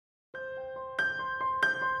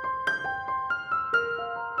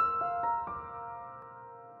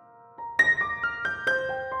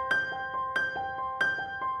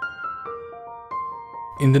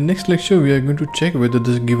In the next lecture, we are going to check whether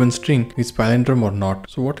this given string is palindrome or not.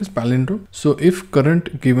 So what is palindrome? So if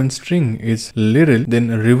current given string is literal, then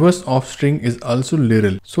reverse of string is also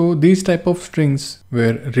literal. So these type of strings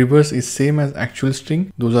where reverse is same as actual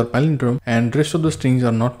string, those are palindrome, and rest of the strings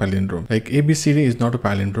are not palindrome. Like ABCD is not a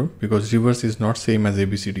palindrome because reverse is not same as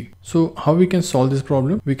ABCD. So how we can solve this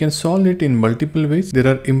problem? We can solve it in multiple ways. There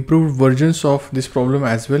are improved versions of this problem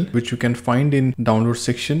as well, which you can find in download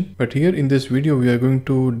section. But here in this video, we are going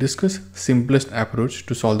to discuss simplest approach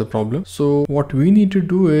to solve the problem. So what we need to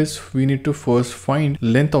do is we need to first find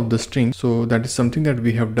length of the string. So that is something that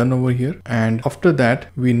we have done over here. And after that,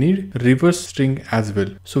 we need reverse string as well.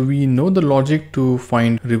 So we know the logic to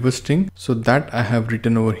find reverse string. So that I have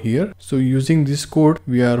written over here. So using this code,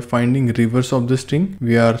 we are finding reverse of the string.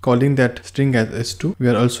 We are calling that string as S2. We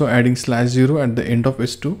are also adding /0 at the end of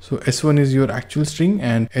S2. So S1 is your actual string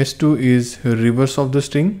and S2 is reverse of the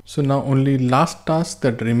string. So now only last task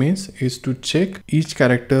that remains is to check each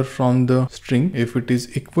character from the string. If it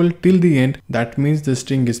is equal till the end, that means the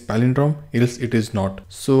string is palindrome, else it is not.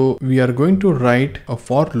 So we are going to write a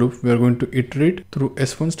for loop. We are going to iterate through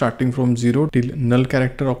S1 starting from 0 till null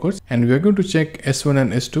character occurs, and we are going to check S1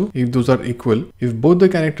 and S2 if those are equal. If both the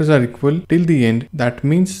characters are equal till the end, that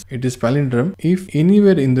means it is palindrome. If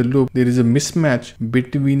anywhere in the loop there is a mismatch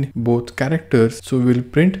between both characters, so we will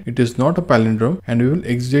print it is not a palindrome and we will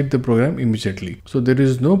exit the program immediately. So there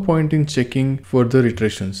is no point in checking further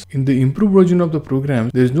iterations. In the improved version of the program,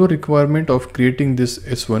 there is no requirement of creating this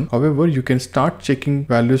S1. However, you can start checking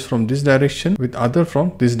values from this direction with other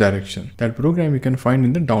from this direction. That program you can find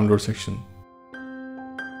in the download section.